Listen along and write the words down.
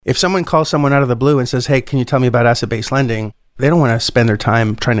If someone calls someone out of the blue and says, hey, can you tell me about asset-based lending? They don't want to spend their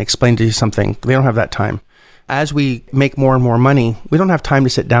time trying to explain to you something. They don't have that time. As we make more and more money, we don't have time to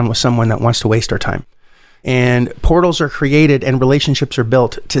sit down with someone that wants to waste our time. And portals are created and relationships are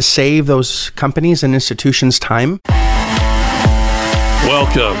built to save those companies and institutions time.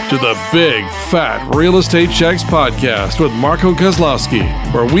 Welcome to the Big Fat Real Estate Checks podcast with Marco Kozlowski,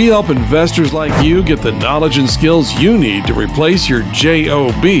 where we help investors like you get the knowledge and skills you need to replace your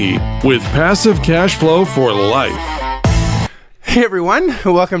JOB with passive cash flow for life. Hey everyone,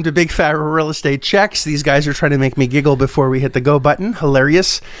 welcome to Big Fat Real Estate Checks. These guys are trying to make me giggle before we hit the go button.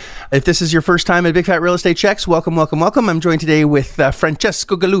 Hilarious. If this is your first time at Big Fat Real Estate Checks, welcome. I'm joined today with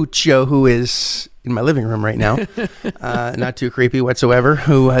Francesco Galluccio, who is in my living room right now. Not too creepy whatsoever,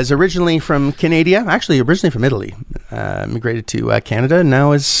 who is originally from Canada, actually originally from Italy, migrated to Canada, and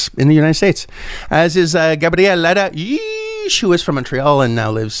now is in the United States. As is Gabriel Lara, who is from Montreal and now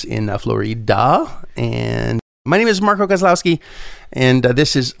lives in Florida. And my name is Marco Kozlowski, and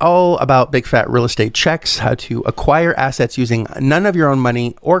this is all about Big Fat Real Estate Checks, how to acquire assets using none of your own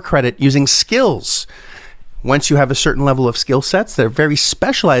money or credit using skills. Once you have a certain level of skill sets, they're a very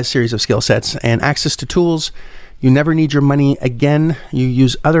specialized series of skill sets and access to tools. You never need your money again. You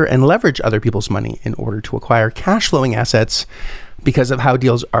use other and leverage other people's money in order to acquire cash flowing assets because of how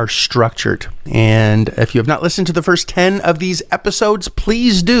deals are structured. And if you have not listened to the first 10 of these episodes,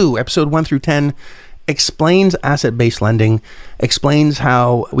 please do. Episode 1 through 10 explains asset-based lending, explains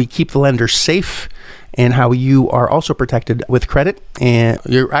how we keep the lender safe, and how you are also protected with credit. And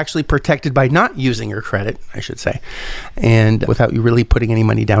you're actually protected by not using your credit, I should say, and without you really putting any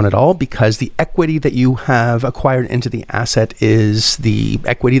money down at all, because the equity that you have acquired into the asset is the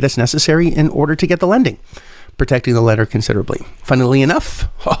equity that's necessary in order to get the lending, protecting the lender considerably. Funnily enough,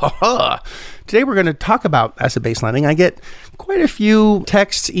 today we're going to talk about asset-based lending. I get quite a few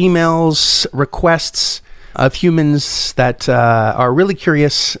texts, emails, requests of humans that are really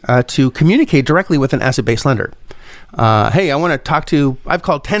curious to communicate directly with an asset-based lender. Hey, I want to talk to, I've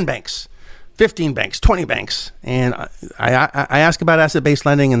called 10 banks, 15 banks, 20 banks, and I ask about asset-based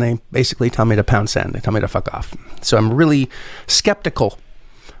lending and they basically tell me to pound sand. They tell me to fuck off. So I'm really skeptical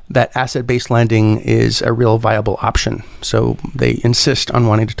that asset-based lending is a real viable option. So they insist on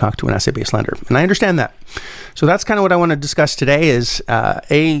wanting to talk to an asset-based lender. And I understand that. So that's kind of what I want to discuss today is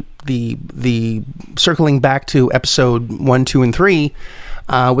the circling back to episode 1, 2, and 3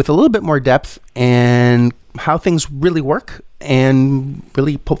 with a little bit more depth and how things really work and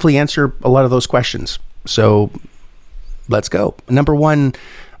really hopefully answer a lot of those questions. So let's go. Number one,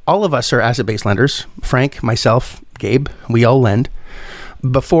 all of us are asset-based lenders. Frank, myself, Gabe, we all lend.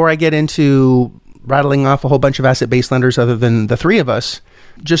 Before I get into rattling off a whole bunch of asset-based lenders other than the three of us,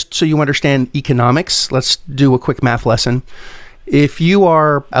 just so you understand economics, let's do a quick math lesson. If you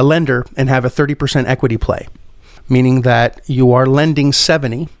are a lender and have a 30% equity play, meaning that you are lending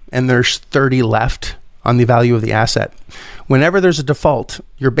 70 and there's 30 left on the value of the asset, whenever there's a default,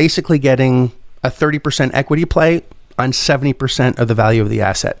 you're basically getting a 30% equity play on 70% of the value of the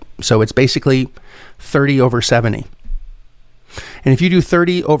asset. So it's basically 30 over 70. And if you do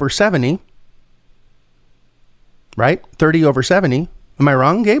 30 over 70, right? 30 over 70. Am I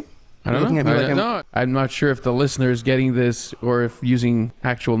wrong, Gabe? I don't know. I'm not sure if the listener is getting this or if using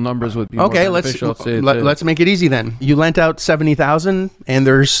actual numbers would be more beneficial. Let's make it easy then. You lent out $70,000 and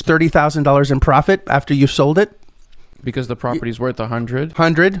there's $30,000 in profit after you sold it. Because the property's worth 100.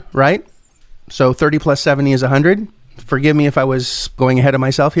 100, right? So 30 plus 70 is 100. Forgive me if I was going ahead of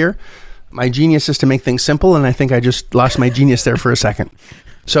myself here. My genius is to make things simple, and I think I just lost my genius there for a second.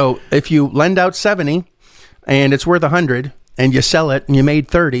 So if you lend out 70 and it's worth 100 and you sell it and you made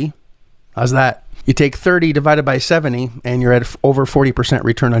 30, how's that? You take 30 divided by 70 and you're at over 40%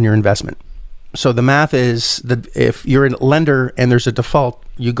 return on your investment. So the math is that if you're a lender and there's a default,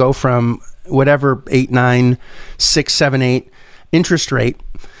 you go from whatever 8, 9, 6, 7, 8 interest rate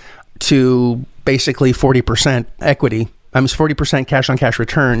to basically 40% equity. It's 40% cash on cash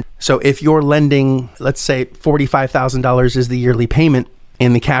return. So if you're lending, let's say $45,000 is the yearly payment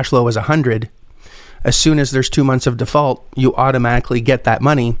and the cash flow is 100, as soon as there's 2 months of default, you automatically get that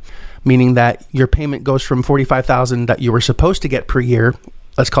money, meaning that your payment goes from $45,000 that you were supposed to get per year.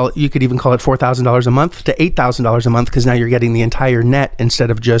 Let's call it, you could even call it $4,000 a month to $8,000 a month, because now you're getting the entire net instead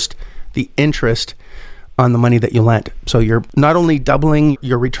of just the interest on the money that you lent. So you're not only doubling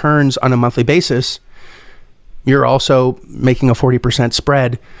your returns on a monthly basis, you're also making a 40%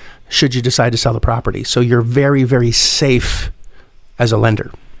 spread should you decide to sell the property. So you're very, very safe as a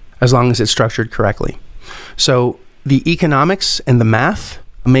lender, as long as it's structured correctly. So the economics and the math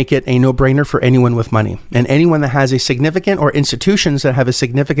make it a no-brainer for anyone with money. And anyone that has a significant, or institutions that have a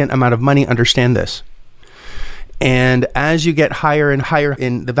significant amount of money, understand this. And as you get higher and higher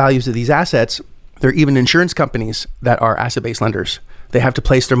in the values of these assets, there are even insurance companies that are asset-based lenders. They have to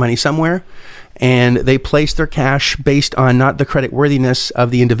place their money somewhere, and they place their cash based on not the credit worthiness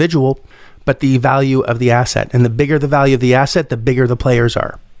of the individual, but the value of the asset. And the bigger the value of the asset, the bigger the players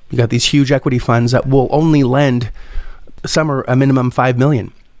are. You got these huge equity funds that will only lend, some are a minimum 5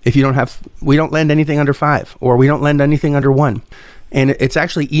 million. If you don't have, we don't lend anything under 5, or we don't lend anything under 1. And it's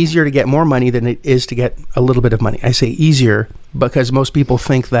actually easier to get more money than it is to get a little bit of money. I say easier because most people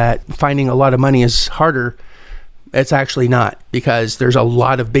think that finding a lot of money is harder. It's actually not, because there's a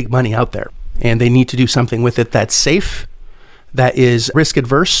lot of big money out there, and they need to do something with it that's safe, that is risk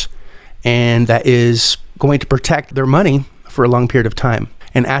adverse, and that is going to protect their money for a long period of time.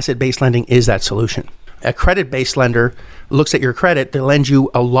 And asset-based lending is that solution. A credit-based lender looks at your credit, they lend you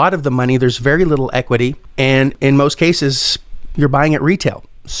a lot of the money, there's very little equity, and in most cases, you're buying at retail.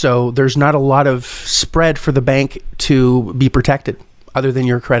 So there's not a lot of spread for the bank to be protected other than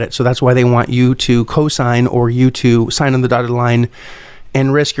your credit. So that's why they want you to co-sign, or you to sign on the dotted line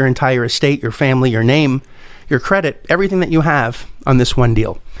and risk your entire estate, your family, your name, your credit, everything that you have on this one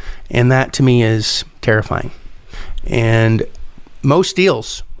deal. And that to me is terrifying. And most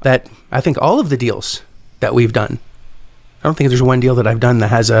deals that, I think all of the deals that we've done, I don't think there's one deal that I've done that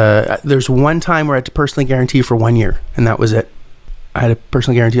has there's one time where I had to personally guarantee for 1 year, and that was it. I had a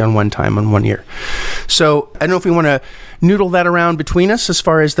personal guarantee on 1 year. So I don't know if we want to noodle that around between us as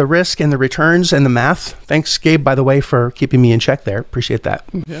far as the risk and the returns and the math. Thanks, Gabe, by the way, for keeping me in check there. Appreciate that.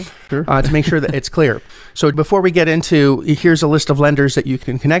 Yeah, sure. To make sure that it's clear. So before we get into, here's a list of lenders that you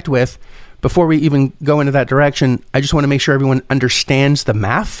can connect with, before we even go into that direction, I just want to make sure everyone understands the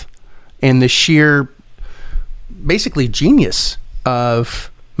math and the sheer, basically, genius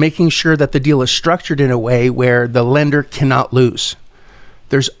of making sure that the deal is structured in a way where the lender cannot lose.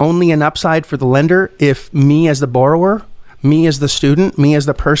 There's only an upside for the lender if me as the borrower, me as the student, me as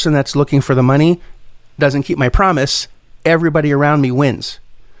the person that's looking for the money doesn't keep my promise. Everybody around me wins,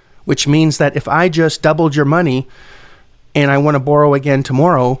 which means that if I just doubled your money and I want to borrow again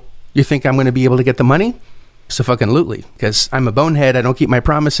tomorrow, you think I'm going to be able to get the money? So fucking lootly, because I'm a bonehead, I don't keep my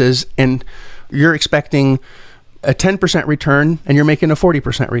promises, and you're expecting a 10% return and you're making a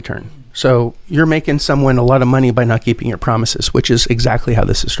 40% return. So you're making someone a lot of money by not keeping your promises, which is exactly how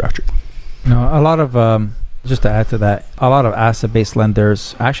this is structured. No, a lot of, just to add to that, a lot of asset-based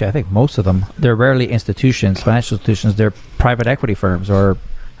lenders, actually I think most of them, they're rarely institutions, financial institutions, they're private equity firms or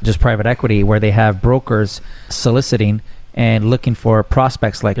just private equity where they have brokers soliciting and looking for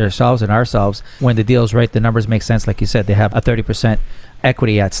prospects like yourselves and ourselves. When the deal's right, the numbers make sense. Like you said, they have a 30%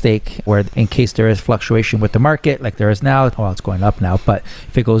 equity at stake, where in case there is fluctuation with the market, like there is now, well, it's going up now, but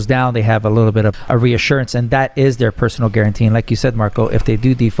if it goes down, they have a little bit of a reassurance, and that is their personal guarantee. And like you said, Marco, if they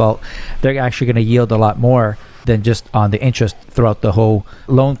do default, they're actually going to yield a lot more than just on the interest throughout the whole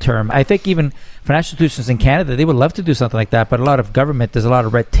loan term. I think even financial institutions in Canada, they would love to do something like that, but a lot of government, there's a lot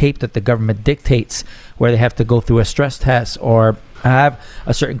of red tape that the government dictates, where they have to go through a stress test or have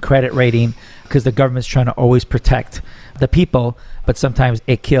a certain credit rating, because the government's trying to always protect the people, but sometimes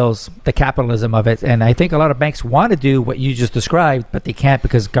it kills the capitalism of it. And I think a lot of banks want to do what you just described, but they can't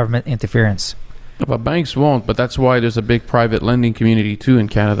because of government interference. But banks won't, but that's why there's a big private lending community too in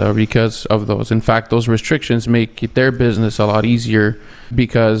Canada, because of those. In fact, those restrictions make their business a lot easier,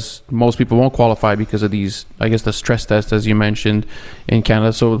 because most people won't qualify because of these, I guess, the stress test, as you mentioned, in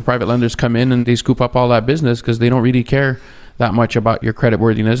Canada. So the private lenders come in and they scoop up all that business because they don't really care that much about your credit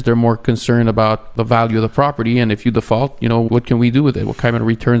worthiness. They're more concerned about the value of the property, and if you default, what can we do with it? What kind of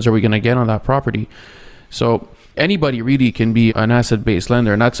returns are we going to get on that property? So anybody really can be an asset-based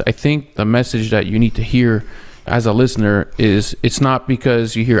lender, and that's, I think, the message that you need to hear as a listener is, it's not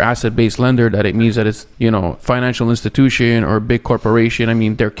because you hear asset-based lender that it means that it's, financial institution or big corporation. I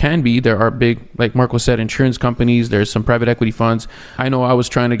mean, there are big, like Marco said, insurance companies, there's some private equity funds. I know I was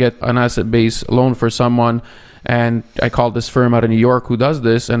trying to get an asset-based loan for someone, and I called this firm out of New York who does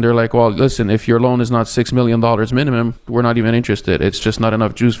this, and they're like, well, listen, if your loan is not $6 million minimum, we're not even interested. It's just not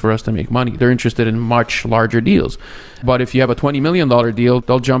enough juice for us to make money. They're interested in much larger deals. But if you have a $20 million deal,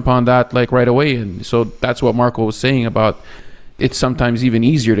 they'll jump on that like right away. And so that's what Marco was saying about it's sometimes even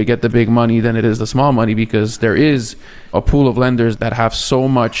easier to get the big money than it is the small money, because there is a pool of lenders that have so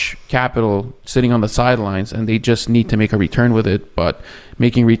much capital sitting on the sidelines and they just need to make a return with it. But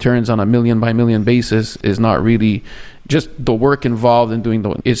making returns on a million by million basis is not really just the work involved in doing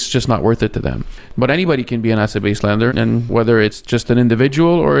it's just not worth it to them. But anybody can be an asset-based lender, and whether it's just an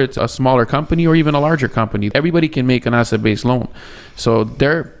individual or it's a smaller company or even a larger company, everybody can make an asset-based loan. So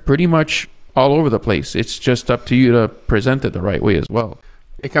they're pretty much all over the place. It's just up to you to present it the right way as well.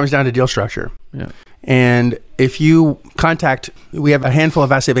 It comes down to deal structure. Yeah. And if you we have a handful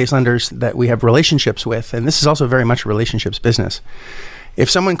of asset-based lenders that we have relationships with, and this is also very much a relationships business. If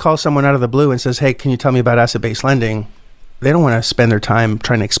someone calls someone out of the blue and says, hey, can you tell me about asset-based lending? They don't want to spend their time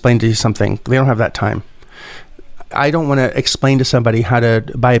trying to explain to you something. They don't have that time. I don't want to explain to somebody how to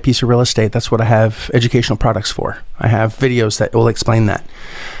buy a piece of real estate. That's what I have educational products for. I have videos that will explain that.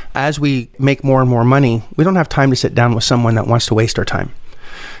 As we make more and more money, we don't have time to sit down with someone that wants to waste our time.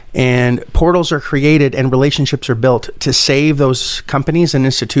 And portals are created and relationships are built to save those companies and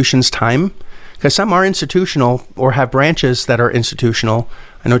institutions time, because some are institutional or have branches that are institutional.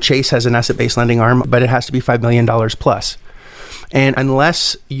 I know Chase has an asset-based lending arm, but it has to be $5 million plus. And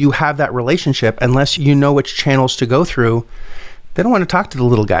unless you have that relationship, unless you know which channels to go through, they don't want to talk to the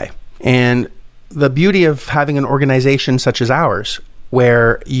little guy. And the beauty of having an organization such as ours,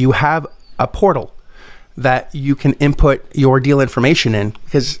 where you have a portal that you can input your deal information in,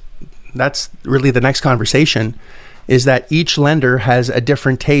 because that's really the next conversation, is that each lender has a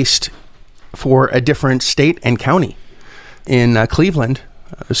different taste for a different state and county. In Cleveland,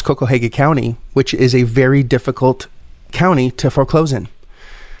 there's Cocohaga County, which is a very difficult county to foreclose in.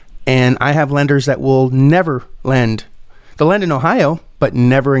 And I have lenders that will never lend. They'll lend in Ohio, but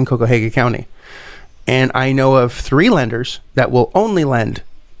never in Cocohaga County. And I know of 3 lenders that will only lend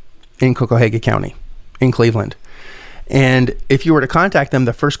in Cocohaga County, in Cleveland. And if you were to contact them,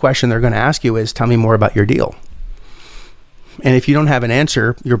 the first question they're going to ask you is, tell me more about your deal. And if you don't have an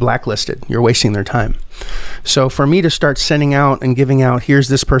answer, you're blacklisted. You're wasting their time. So for me to start sending out and giving out, here's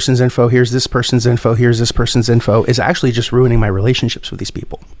this person's info, here's this person's info, here's this person's info, is actually just ruining my relationships with these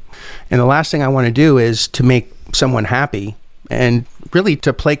people. And the last thing I want to do is to make someone happy and really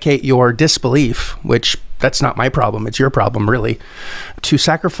to placate your disbelief, which that's not my problem, it's your problem really. To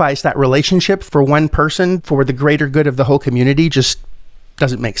sacrifice that relationship for one person for the greater good of the whole community just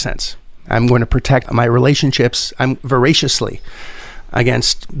doesn't make sense. I'm going to protect my relationships voraciously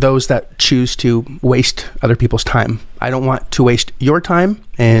against those that choose to waste other people's time. I don't want to waste your time,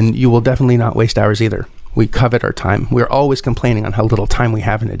 and you will definitely not waste ours either. We covet our time. We're always complaining on how little time we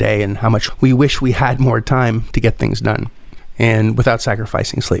have in a day and how much we wish we had more time to get things done, and without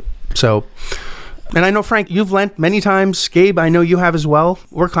sacrificing sleep. So, and I know, Frank, you've lent many times. Gabe, I know you have as well.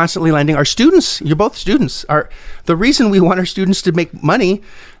 We're constantly lending. Our students, you're both students, the reason we want our students to make money,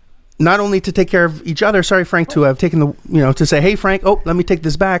 not only to take care of each other, sorry, Frank, to have taken to say, hey, Frank, let me take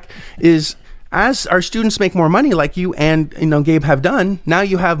this back, is as our students make more money like you and, Gabe have done, now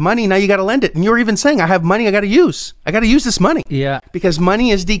you have money, now you got to lend it. And you're even saying, I have money I got to use this money. Yeah. Because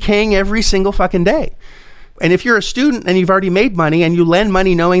money is decaying every single fucking day. And if you're a student and you've already made money and you lend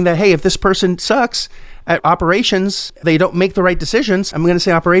money knowing that, hey, if this person sucks at operations, they don't make the right decisions. I'm going to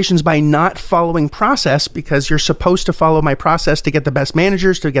say operations by not following process, because you're supposed to follow my process to get the best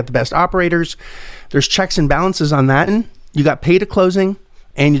managers, to get the best operators. There's checks and balances on that. And you got paid at closing,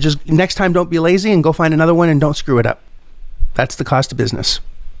 and you just, next time, don't be lazy and go find another one and don't screw it up. That's the cost of business.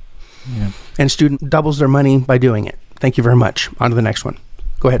 Yeah. And student doubles their money by doing it. Thank you very much. On to the next one.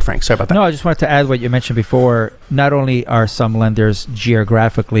 Go ahead, Frank. Sorry about that. No, I just wanted to add what you mentioned before. Not only are some lenders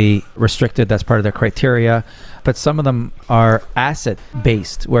geographically restricted, that's part of their criteria, but some of them are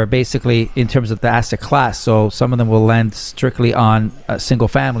asset-based, where basically in terms of the asset class, so some of them will lend strictly on single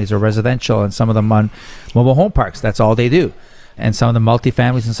families or residential, and some of them on mobile home parks. That's all they do. And some of them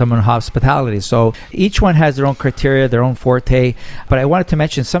multifamilies and some of them hospitality. So each one has their own criteria, their own forte. But I wanted to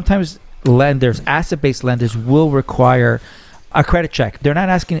mention sometimes lenders, asset-based lenders, will require a credit check. They're not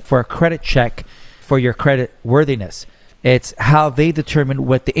asking for a credit check for your credit worthiness. It's how they determine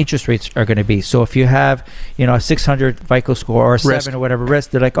what the interest rates are going to be. So if you have, a 600 FICO score or a 7 or whatever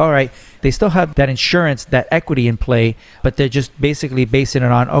risk, they're like, all right, they still have that insurance, that equity in play, but they're just basically basing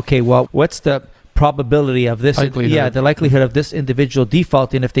it on, okay, well, what's the probability of this? The likelihood of this individual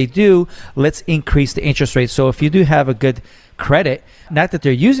default. And if they do, let's increase the interest rate. So if you do have a good credit, not that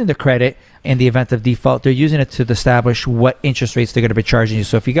they're using the credit in the event of default, they're using it to establish what interest rates they're going to be charging you.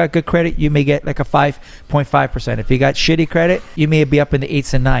 So if you got good credit, you may get like a 5.5%. If you got shitty credit, you may be up in the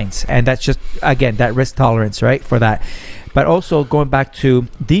 8s and 9s. And that's just, again, that risk tolerance, right, for that. But also going back to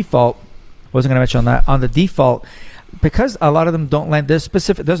default, wasn't going to mention on that. On the default, because a lot of them don't lend,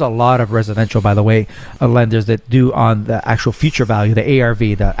 there's a lot of residential, by the way, lenders that do on the actual future value, the ARV,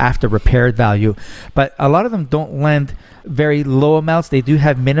 the after repaired value, but a lot of them don't lend very low amounts. They do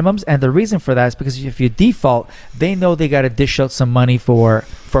have minimums, and the reason for that is because if you default, they know they got to dish out some money for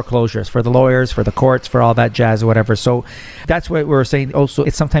foreclosures, for the lawyers, for the courts, for all that jazz or whatever. So that's what we're saying. Also,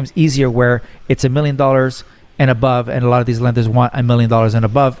 it's sometimes easier where it's $1 million and above, and a lot of these lenders want $1 million and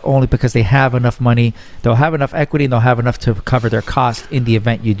above only because they have enough money, they'll have enough equity, and they'll have enough to cover their cost in the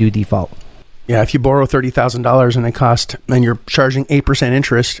event you do default. Yeah, if you borrow $30,000 and you're charging 8%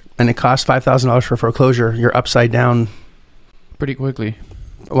 interest and it costs $5,000 for foreclosure, you're upside down pretty quickly.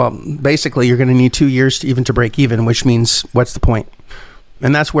 Well, basically, you're going to need 2 years to break even, which means what's the point?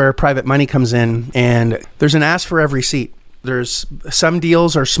 And that's where private money comes in, and there's an ass for every seat. There's some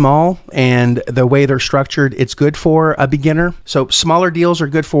deals are small, and the way they're structured, it's good for a beginner. So smaller deals are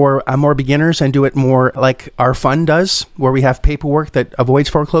good for more beginners and do it more like our fund does, where we have paperwork that avoids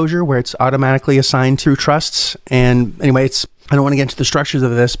foreclosure, where it's automatically assigned through trusts. And anyway, I don't want to get into the structures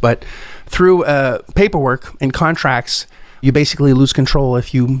of this, but through paperwork and contracts, you basically lose control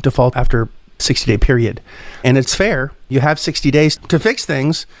if you default after 60-day period. And it's fair. You have 60 days to fix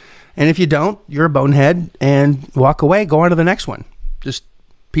things. And if you don't, you're a bonehead and walk away, go on to the next one. Just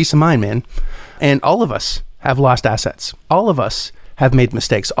peace of mind, man. And all of us have lost assets. All of us have made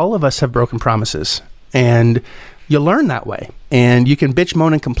mistakes. All of us have broken promises. And you learn that way. And you can bitch,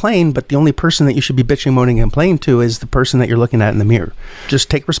 moan, and complain, but the only person that you should be bitching, moaning, and complaining to is the person that you're looking at in the mirror. Just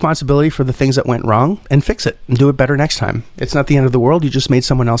take responsibility for the things that went wrong and fix it and do it better next time. It's not the end of the world. You just made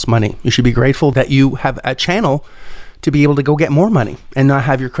someone else money. You should be grateful that you have a channel to be able to go get more money and not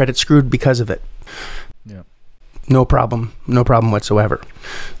have your credit screwed because of it. Yeah. No problem whatsoever.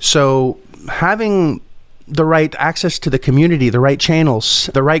 So having the right access to the community, the right channels,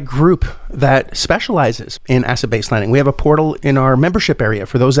 the right group that specializes in asset-based lending. We have a portal in our membership area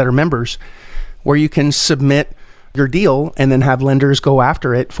for those that are members where you can submit your deal and then have lenders go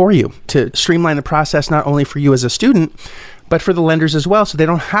after it for you to streamline the process, not only for you as a student, but for the lenders as well, so they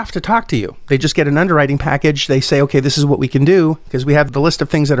don't have to talk to you. They just get an underwriting package. They say, okay, this is what we can do, because we have the list of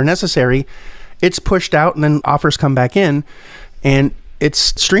things that are necessary. It's pushed out, and then offers come back in, and it's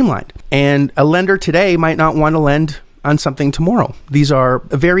streamlined. And a lender today might not want to lend on something tomorrow. These are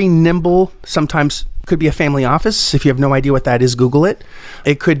very nimble, sometimes could be a family office. If you have no idea what that is, Google it.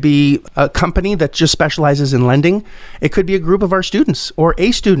 It could be a company that just specializes in lending. It could be a group of our students or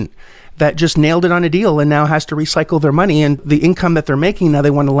a student that just nailed it on a deal and now has to recycle their money and the income that they're making. Now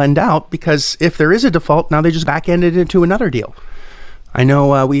they want to lend out, because if there is a default, now they just back-ended into another deal. I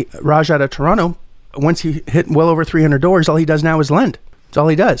know Raj out of Toronto, once he hit well over 300 doors, all he does now is lend. That's all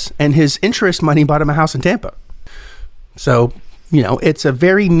he does. And his interest money bought him a house in Tampa. So, it's a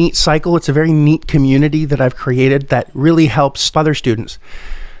very neat cycle. It's a very neat community that I've created that really helps other students.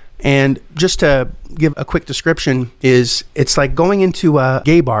 And just to give a quick description, it's like going into a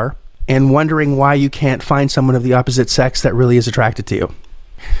gay bar and wondering why you can't find someone of the opposite sex that really is attracted to you.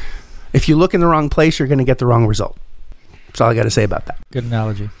 If you look in the wrong place, you're going to get the wrong result. That's all I got to say about that. Good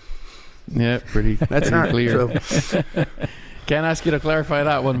analogy. Yeah, pretty clear. So, can't ask you to clarify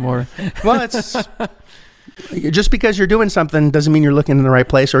that one more. well, it's just because you're doing something doesn't mean you're looking in the right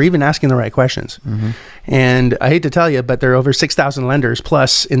place or even asking the right questions. Mm-hmm. And I hate to tell you, but there are over 6,000 lenders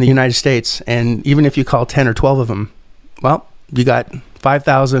plus in the United States. And even if you call 10 or 12 of them, well, you got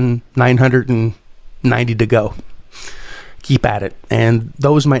 5,990 to go. Keep at it. And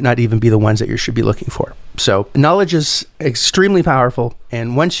those might not even be the ones that you should be looking for. So knowledge is extremely powerful.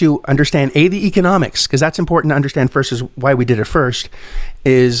 And once you understand, the economics, because that's important to understand first, is why we did it first,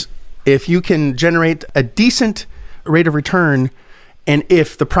 is if you can generate a decent rate of return, and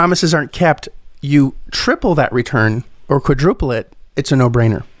if the promises aren't kept, you triple that return or quadruple it, it's a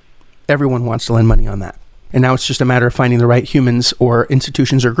no-brainer. Everyone wants to lend money on that. And now it's just a matter of finding the right humans or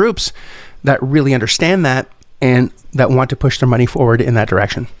institutions or groups that really understand that and that want to push their money forward in that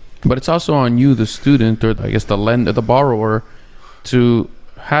direction. But it's also on you, the student, or I guess the lender, the borrower, to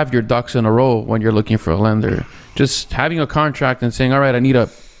have your ducks in a row when you're looking for a lender. Just having a contract and saying, all right, I need an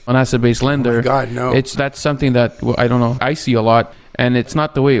asset-based lender. Oh my God, no. That's something that, I don't know, I see a lot, and it's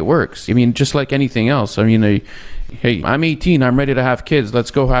not the way it works. I mean, just like anything else. I mean, hey, I'm 18, I'm ready to have kids.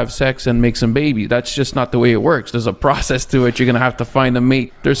 Let's go have sex and make some babies. That's just not the way it works. There's a process to it. You're going to have to find a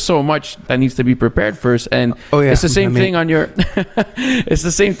mate. There's so much that needs to be prepared first. And it's the same thing on your, it's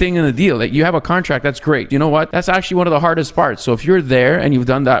the same thing in the deal. Like, you have a contract, that's great. You know what? That's actually one of the hardest parts. So if you're there and you've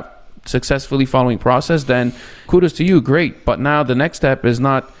done that successfully following process, then kudos to you, great. But now the next step is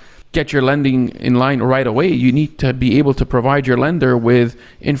not get your lending in line right away. You need to be able to provide your lender with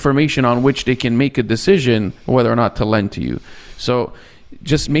information on which they can make a decision whether or not to lend to you. So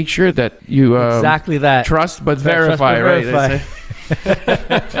just make sure that you exactly that trust but verify, right?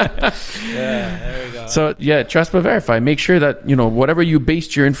 Yeah, there we go. So yeah, trust but verify. Make sure that whatever you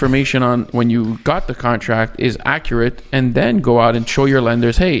based your information on when you got the contract is accurate, and then go out and show your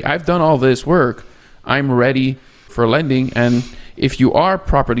lenders, hey, I've done all this work, I'm ready for lending. And if you are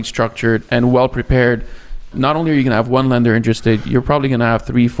properly structured and well prepared, not only are you going to have one lender interested, you're probably going to have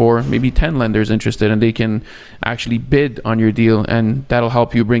 3, 4, maybe 10 lenders interested, and they can actually bid on your deal, and that'll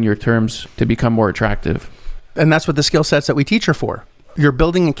help you bring your terms to become more attractive. And that's what the skill sets that we teach are for. You're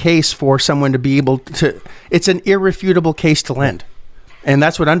building a case for someone to be able to, it's an irrefutable case to lend. And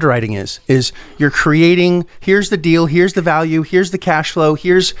that's what underwriting is you're creating, here's the deal, here's the value, here's the cash flow,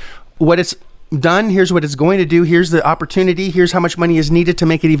 here's what it's done, here's what it's going to do, here's the opportunity, here's how much money is needed to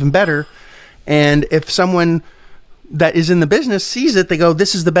make it even better. And if someone that is in the business sees it, they go,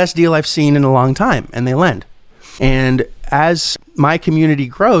 this is the best deal I've seen in a long time, and they lend. And as my community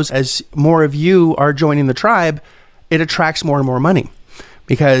grows, as more of you are joining the tribe, it attracts more and more money.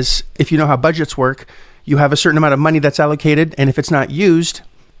 Because if you know how budgets work, you have a certain amount of money that's allocated, and if it's not used,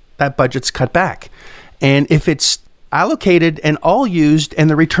 that budget's cut back. And if it's allocated and all used and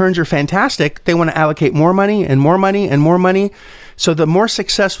the returns are fantastic, they want to allocate more money and more money and more money. So the more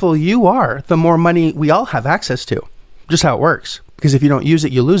successful you are, the more money we all have access to. Just how it works. Because if you don't use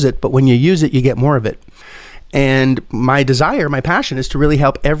it, you lose it. But when you use it, you get more of it. And my desire, my passion is to really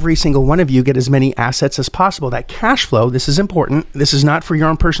help every single one of you get as many assets as possible. That cash flow, this is important. This is not for your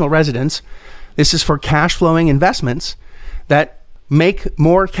own personal residence. This is for cash flowing investments that make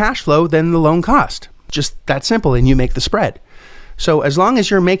more cash flow than the loan cost. Just that simple, and you make the spread. So as long as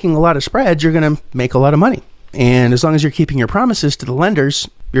you're making a lot of spreads, you're going to make a lot of money. And as long as you're keeping your promises to the lenders,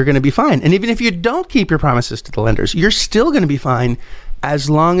 you're going to be fine. And even if you don't keep your promises to the lenders, you're still going to be fine as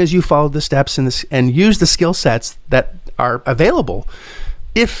long as you follow the steps and use the skill sets that are available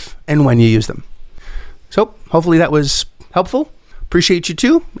if and when you use them. So hopefully that was helpful. Appreciate you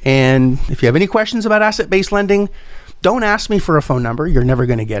too. And if you have any questions about asset-based lending, don't ask me for a phone number. You're never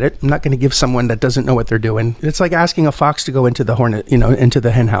going to get it. I'm not going to give someone that doesn't know what they're doing. It's like asking a fox to go into the into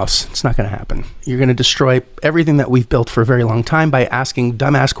the hen house. It's not going to happen. You're going to destroy everything that we've built for a very long time by asking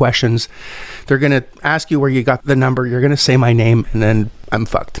dumbass questions. They're going to ask you where you got the number. You're going to say my name, and then I'm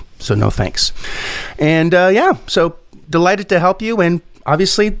fucked. So no thanks. And so delighted to help you. And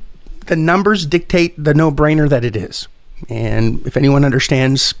obviously, the numbers dictate the no-brainer that it is. And if anyone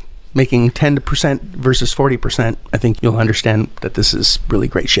understands making 10% versus 40%, I think you'll understand that this is really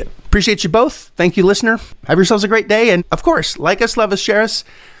great shit. Appreciate you both. Thank you, listener. Have yourselves a great day. And of course, like us, love us, share us.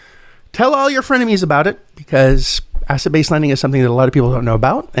 Tell all your frenemies about it, because asset-based lending is something that a lot of people don't know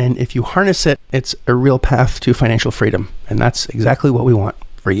about. And if you harness it, it's a real path to financial freedom. And that's exactly what we want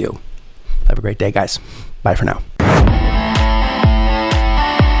for you. Have a great day, guys. Bye for now.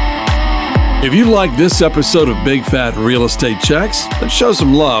 If you like this episode of Big Fat Real Estate Checks, then show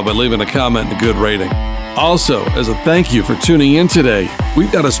some love by leaving a comment and a good rating. Also, as a thank you for tuning in today,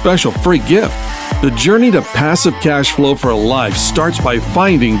 we've got a special free gift. The journey to passive cash flow for a life starts by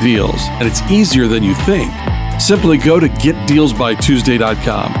finding deals, and it's easier than you think. Simply go to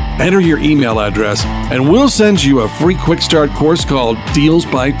getdealsbytuesday.com, enter your email address, and we'll send you a free quick start course called Deals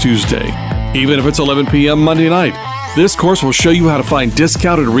by Tuesday. Even if it's 11 p.m. Monday night, this course will show you how to find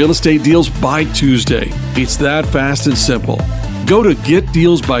discounted real estate deals by Tuesday. It's that fast and simple. Go to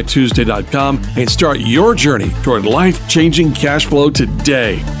getdealsbytuesday.com and start your journey toward life-changing cash flow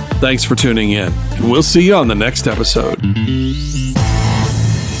today. Thanks for tuning in, and we'll see you on the next episode.